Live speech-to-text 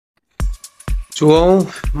To all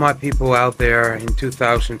my people out there in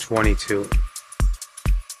 2022,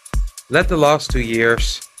 let the last 2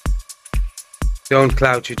 years don't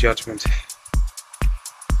cloud your judgment.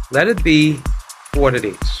 Let it be what it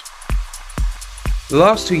is. The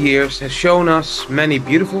last 2 years has shown us many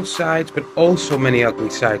beautiful sides, but also many ugly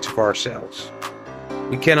sides of ourselves.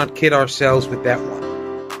 We cannot kid ourselves with that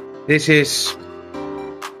one. This is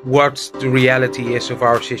what the reality is of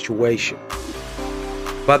our situation.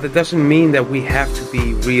 But it doesn't mean that we have to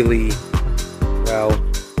be really,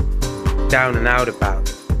 down and out about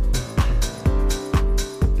it.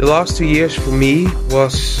 The last 2 years for me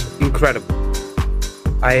was incredible.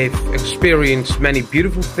 I've experienced many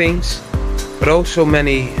beautiful things, but also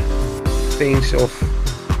many things of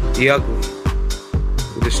the ugly,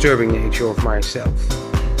 the disturbing nature of myself.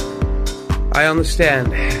 I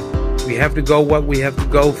understand we have to go what we have to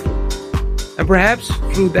go through. And perhaps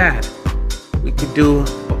through that, we could do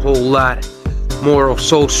a whole lot more of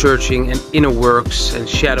soul searching and inner works and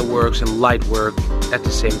shadow works and light work at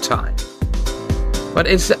the same time. But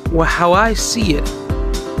it's how I see it.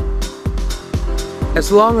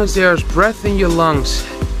 As long as there's breath in your lungs,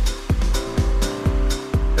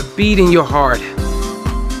 a beat in your heart,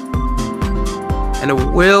 and a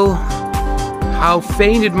will, how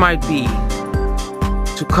faint it might be,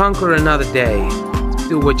 to conquer another day, to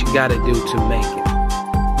do what you gotta do to make it.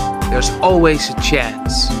 There's always a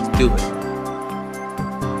chance to do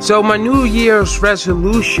it. So my New Year's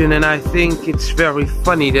resolution, and I think it's very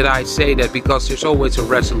funny that I say that because there's always a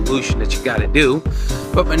resolution that you gotta do.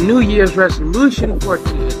 But my New Year's resolution for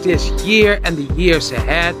this year and the years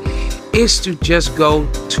ahead is to just go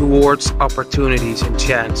towards opportunities and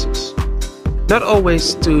chances. Not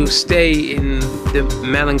always to stay in the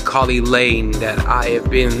melancholy lane that I have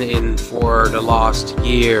been in for the last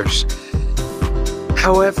years.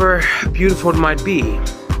 However beautiful it might be,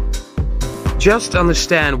 just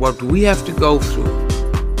understand what we have to go through.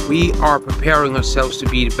 We are preparing ourselves to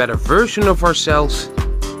be the better version of ourselves,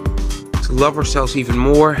 to love ourselves even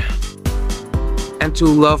more, and to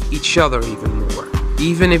love each other even more.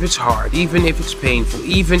 Even if it's hard, even if it's painful,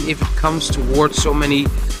 even if it comes towards so many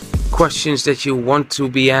questions that you want to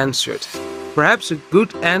be answered. Perhaps a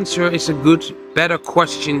good answer is a better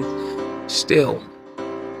question still.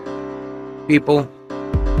 People,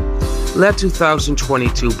 let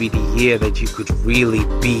 2022 be the year that you could really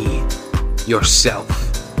be yourself.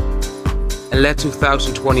 And let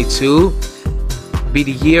 2022 be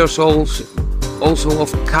the years also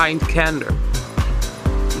of kind candor.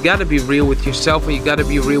 You gotta be real with yourself, and you gotta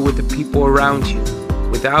be real with the people around you.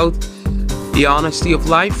 Without the honesty of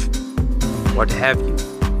life, what have you?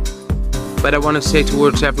 But I want to say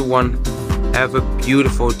towards everyone, have a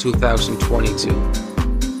beautiful 2022.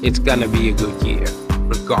 It's gonna be a good year,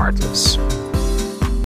 regardless.